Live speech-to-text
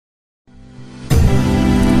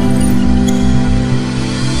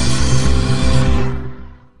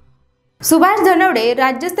सुभाष धनवड़े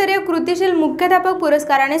राज्यस्तरीय कृतिशील मुख्याध्यापक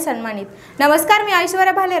पुरस्काराने सन्मानित। नमस्कार, मी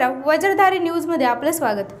ऐश्वर्या भालेराव, वज्रधारी न्यूज मध्ये आपले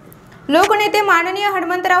स्वागत। लोकनेते माननीय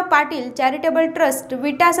हनुमंतराव पाटील चॅरिटेबल ट्रस्ट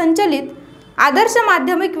विटा संचलित आदर्श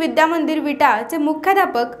माध्यमिक विद्या मंदिर विटाचे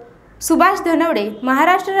मुख्याध्यापक सुभाष धनवड़े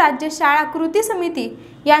महाराष्ट्र राज्य शाळा कृती समिती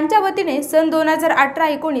यांच्या वतीने सन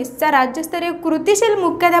 2018-19 चा राज्यस्तरीय कृतिशील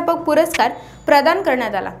मुख्याध्यापक पुरस्कार प्रदान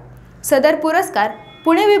करण्यात आला। सदर पुरस्कार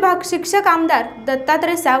पुणे विभाग शिक्षक आमदार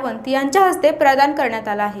दत्तात्रय सावंत यांच्या हस्ते प्रदान करण्यात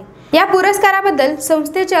आला आहे। या पुरस्काराबद्दल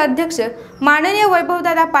संस्थेचे अध्यक्ष माननीय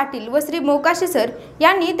वैभवदादा पाटील व श्री मोकाशी सर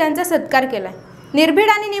यांनी त्यांचा सत्कार केला। निर्भीड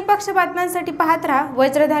आणि निपक्ष बातम्यांसाठी पाहत रहा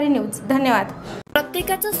वज्रधारी न्यूज। धन्यवाद।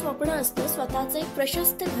 प्रत्येकाचं स्वप्न असतं स्वतःचं एक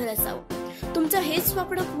प्रशस्त घर असावं। तुमचं हेच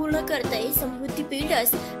स्वप्न पूर्ण करताय समृद्धी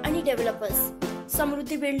बिल्डर्स आणि डेव्हलपर्स।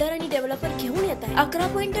 समृद्धी बिल्डर आणि डेव्हलपर घेऊन येत आहे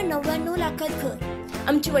 11.99 लाखात घर।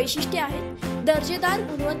 आमची वैशिष्ट्ये आहेत दर्जेदार,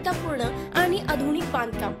 गुणवत्तापूर्ण आणि आधुनिक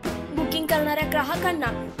बांधकाम। बुकिंग करणाऱ्या ग्राहकांना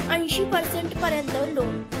 80% पर्यंत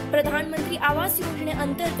लोन। प्रधानमंत्री आवास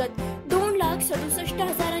योजनेअंतर्गत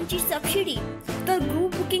 2,67,000ची सबसिडी, तर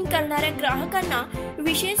ग्रुप बुकिंग करणाऱ्या ग्राहकांना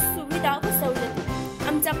विशेष सुविधा व सवलती।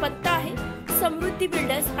 आमचा पत्ता आहे समृद्धी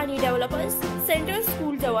बिल्डर्स आणि डेव्हलपर्स, सेंट्रल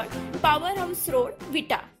स्कूल जवळ, पॉवर हाऊस रोड,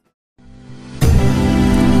 विटा।